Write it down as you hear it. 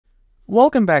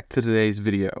Welcome back to today's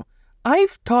video.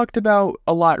 I've talked about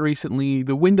a lot recently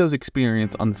the Windows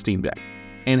experience on the Steam Deck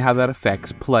and how that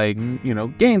affects playing,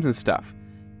 games and stuff.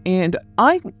 And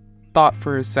I thought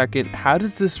for a second, how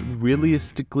does this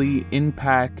realistically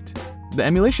impact the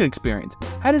emulation experience?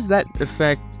 How does that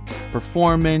affect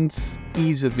performance,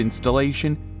 ease of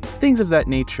installation, things of that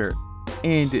nature?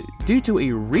 And due to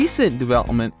a recent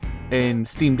development in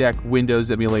Steam Deck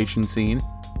Windows emulation scene,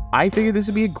 I figured this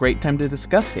would be a great time to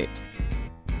discuss it.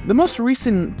 The most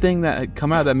recent thing that had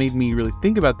come out that made me really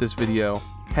think about this video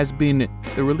has been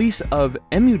the release of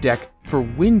EmuDeck for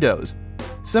Windows.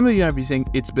 Some of you might be saying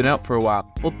it's been out for a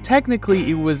while. Well,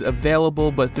 technically it was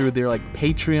available, but through their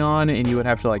Patreon, and you would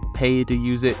have to pay to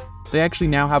use it. They actually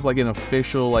now have an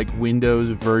official Windows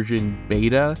version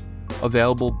beta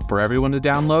available for everyone to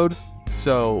download.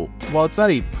 So while it's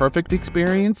not a perfect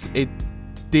experience, it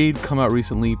did come out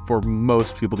recently for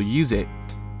most people to use it.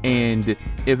 And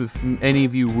if any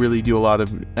of you really do a lot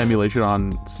of emulation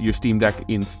on your Steam Deck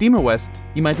in SteamOS,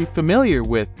 you might be familiar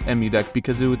with EmuDeck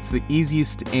because it's the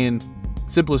easiest and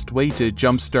simplest way to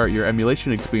jumpstart your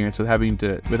emulation experience without having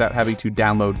to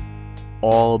download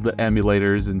all the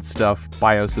emulators and stuff,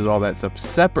 BIOSes, all that stuff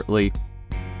separately.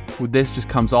 This just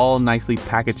comes all nicely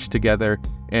packaged together,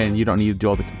 and you don't need to do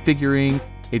all the configuring.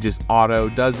 It just auto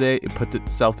does it. It puts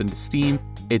itself into Steam.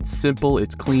 It's simple,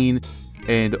 it's clean,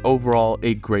 and overall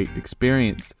a great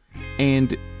experience.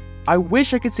 And I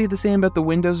wish I could say the same about the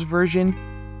Windows version.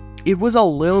 It was a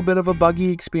little bit of a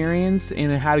buggy experience,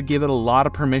 and I had to give it a lot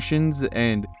of permissions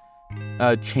and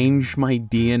change my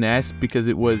DNS because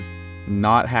it was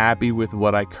not happy with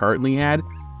what I currently had.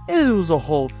 And it was a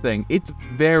whole thing. It's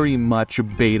very much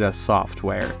beta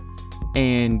software.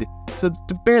 And so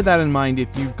to bear that in mind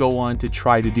if you go on to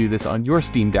try to do this on your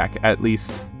Steam Deck, at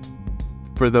least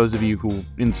for those of you who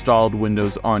installed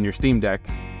Windows on your Steam Deck.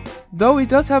 Though it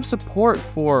does have support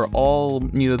for all,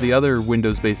 the other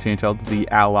Windows-based handhelds, the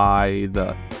Ally,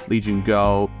 the Legion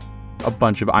Go, a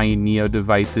bunch of Iron Neo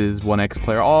devices, One X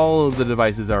Player, all of the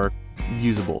devices are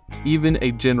usable. Even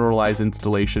a generalized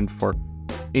installation for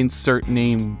insert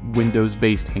name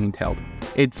Windows-based handheld.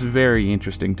 It's very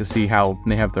interesting to see how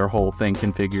they have their whole thing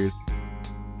configured.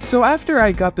 So after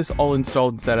I got this all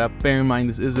installed and set up, bear in mind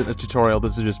this isn't a tutorial,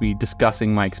 this is just me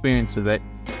discussing my experience with it.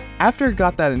 After I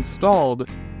got that installed,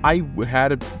 I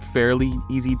had a fairly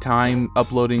easy time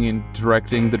uploading and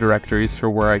directing the directories for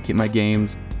where I keep my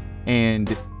games,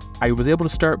 and I was able to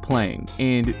start playing.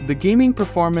 And the gaming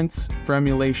performance for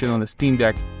emulation on the Steam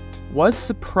Deck was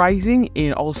surprising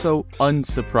and also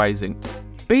unsurprising.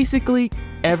 Basically,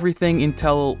 everything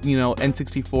until,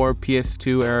 N64,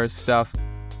 PS2 era stuff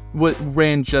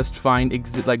ran just fine,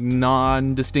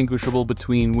 non-distinguishable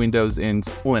between Windows and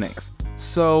Linux.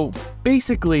 So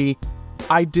basically,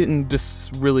 I didn't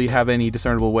just really have any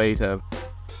discernible way to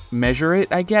measure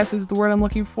it, I guess is the word I'm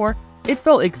looking for. It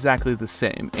felt exactly the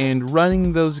same, and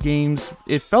running those games,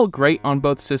 it felt great on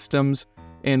both systems,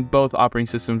 and both operating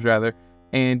systems rather,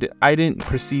 and I didn't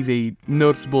perceive a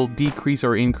noticeable decrease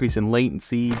or increase in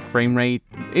latency, frame rate.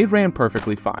 It ran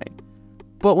perfectly fine.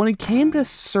 But when it came to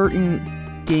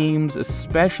certain games,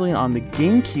 especially on the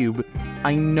GameCube,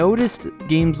 I noticed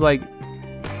games like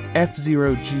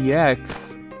F-Zero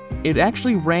GX, it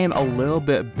actually ran a little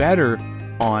bit better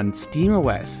on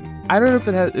SteamOS. I don't know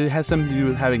if it has something to do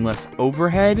with having less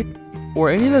overhead, or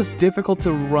any of those difficult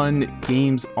to run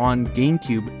games on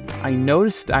GameCube. I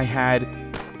noticed I had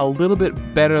a little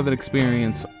bit better of an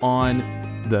experience on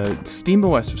the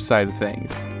SteamOS side of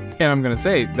things. And I'm going to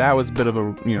say that was a bit of a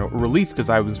relief because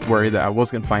I was worried that I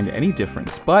wasn't going to find any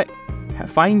difference. But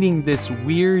finding this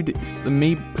weird,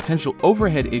 maybe potential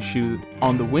overhead issue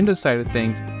on the Windows side of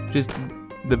things, just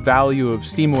the value of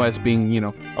SteamOS being,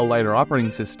 a lighter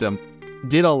operating system,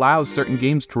 did allow certain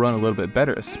games to run a little bit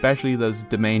better, especially those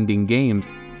demanding games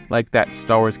like that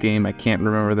Star Wars game I can't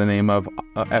remember the name of,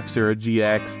 F-Zero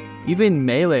GX. Even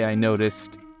Melee, I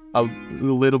noticed a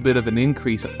little bit of an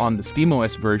increase on the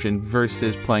SteamOS version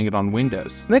versus playing it on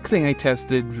Windows. Next thing I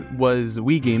tested was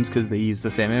Wii games because they use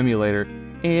the same emulator,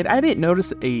 and I didn't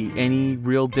notice any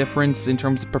real difference in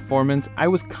terms of performance. I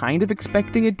was kind of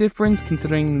expecting a difference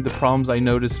considering the problems I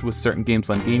noticed with certain games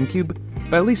on GameCube,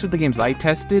 but at least with the games I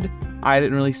tested, I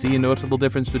didn't really see a noticeable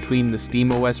difference between the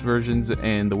SteamOS versions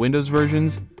and the Windows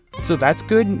versions, so that's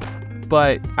good.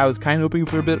 But I was kind of hoping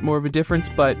for a bit more of a difference,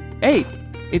 but hey,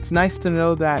 it's nice to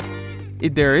know that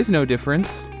there is no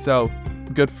difference, so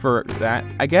good for that,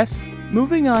 I guess.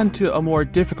 Moving on to a more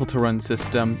difficult to run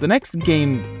system, the next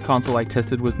game console I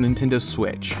tested was Nintendo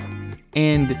Switch.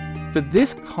 And for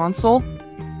this console,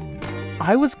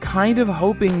 I was kind of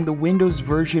hoping the Windows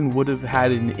version would have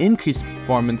had an increased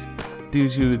performance due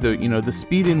to the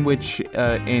speed in which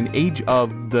and age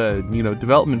of the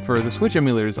development for the Switch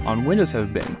emulators on Windows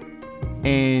have been.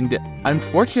 And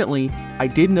unfortunately, I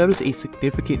did notice a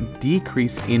significant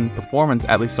decrease in performance,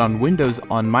 at least on Windows,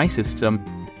 on my system,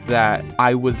 that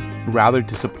I was rather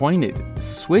disappointed.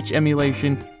 Switch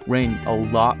emulation ran a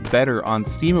lot better on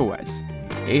SteamOS,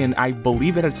 and I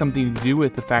believe it had something to do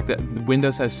with the fact that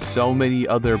Windows has so many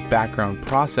other background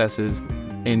processes,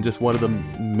 and just one of the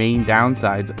main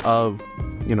downsides of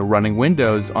running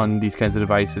Windows on these kinds of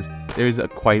devices, there's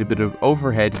quite a bit of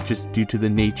overhead just due to the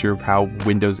nature of how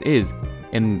Windows is,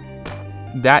 and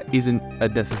that isn't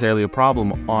necessarily a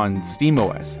problem on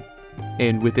SteamOS.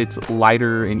 And with its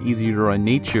lighter and easier to run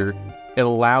nature, it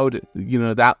allowed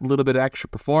that little bit of extra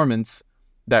performance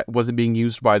that wasn't being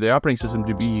used by the operating system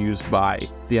to be used by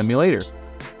the emulator,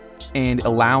 and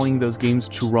allowing those games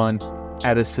to run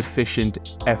at a sufficient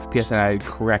FPS and at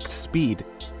a correct speed.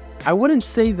 I wouldn't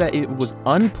say that it was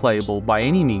unplayable by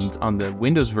any means on the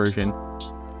Windows version,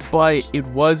 but it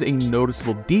was a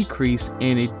noticeable decrease,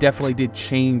 and it definitely did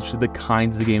change the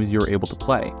kinds of games you were able to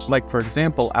play. Like, for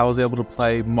example, I was able to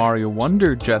play Mario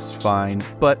Wonder just fine,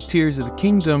 but Tears of the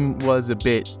Kingdom was a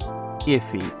bit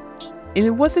iffy. And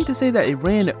it wasn't to say that it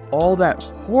ran all that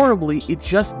horribly, it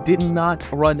just did not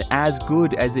run as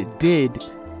good as it did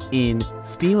in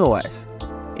SteamOS.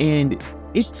 And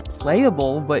it's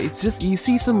playable, but it's just, you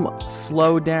see some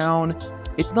slowdown.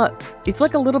 It's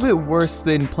like a little bit worse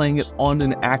than playing it on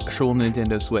an actual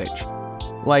Nintendo Switch.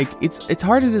 Like, it's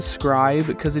hard to describe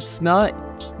because it's not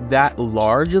that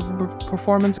large of a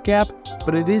performance gap,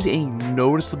 but it is a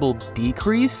noticeable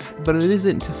decrease, but it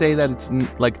isn't to say that it's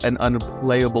like an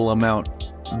unplayable amount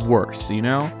worse,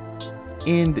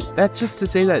 And that's just to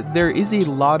say that there is a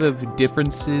lot of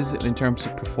differences in terms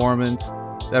of performance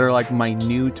that are like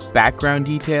minute background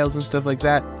details and stuff like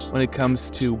that when it comes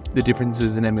to the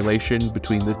differences in emulation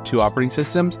between the two operating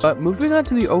systems. But moving on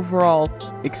to the overall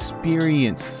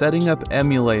experience setting up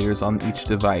emulators on each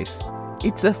device,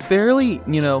 it's a fairly,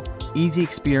 easy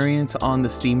experience on the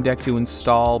Steam Deck to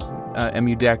install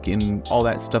EmuDeck and all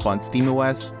that stuff on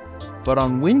SteamOS. But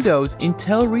on Windows,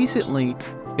 until recently,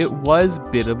 it was a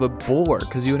bit of a bore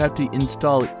because you would have to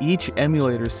install each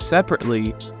emulator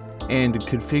separately and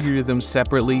configure them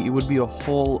separately. It would be a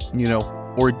whole,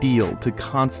 ordeal to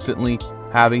constantly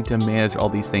having to manage all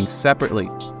these things separately.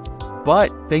 But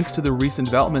thanks to the recent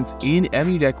developments in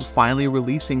EmuDeck finally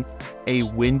releasing a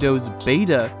Windows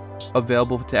beta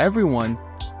available to everyone,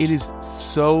 it is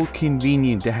so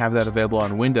convenient to have that available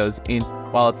on Windows. And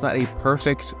while it's not a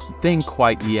perfect thing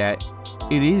quite yet,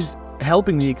 it is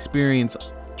helping the experience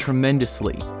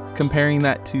tremendously. Comparing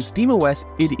that to SteamOS,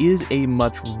 it is a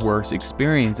much worse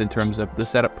experience in terms of the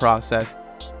setup process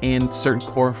and certain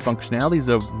core functionalities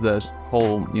of the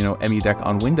whole, EmuDeck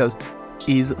on Windows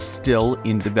is still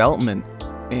in development.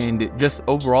 And just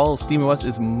overall, SteamOS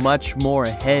is much more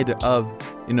ahead of,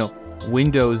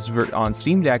 Windows on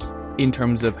Steam Deck in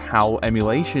terms of how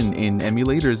emulation and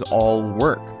emulators all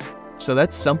work. So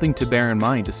that's something to bear in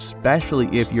mind, especially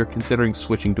if you're considering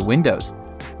switching to Windows.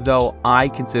 Though I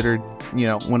considered,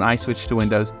 when I switched to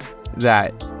Windows,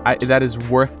 that is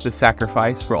worth the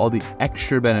sacrifice for all the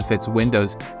extra benefits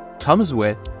Windows comes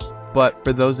with. But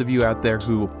for those of you out there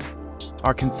who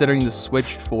are considering the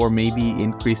switch for maybe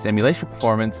increased emulation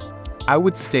performance, I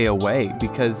would stay away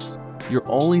because you're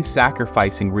only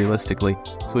sacrificing, realistically,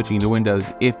 switching to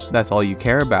Windows if that's all you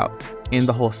care about. And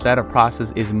the whole setup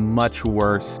process is much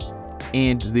worse,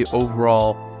 and the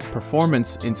overall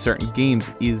performance in certain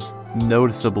games is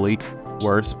noticeably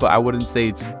worse, but I wouldn't say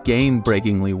it's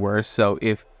game-breakingly worse. So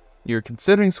if you're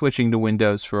considering switching to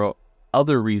Windows for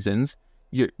other reasons,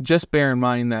 you just bear in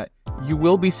mind that you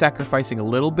will be sacrificing a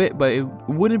little bit, but it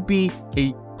wouldn't be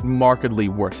a markedly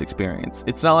worse experience.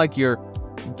 It's not like you're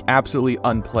absolutely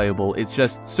unplayable. It's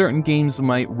just certain games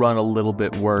might run a little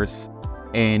bit worse,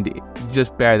 and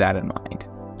just bear that in mind.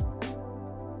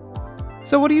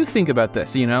 So what do you think about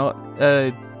this?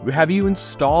 Have you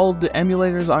installed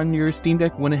emulators on your Steam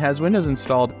Deck when it has Windows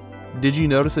installed? Did you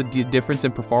notice a difference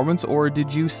in performance, or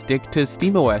did you stick to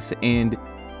SteamOS and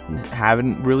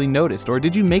haven't really noticed? Or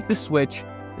did you make the switch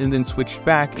and then switch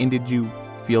back, and did you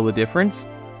feel the difference?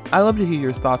 I'd love to hear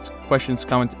your thoughts, questions,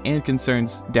 comments, and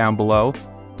concerns down below.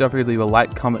 Don't forget to leave a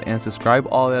like, comment, and subscribe.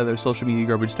 All the other social media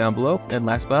garbage down below. And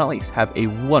last but not least, have a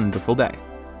wonderful day.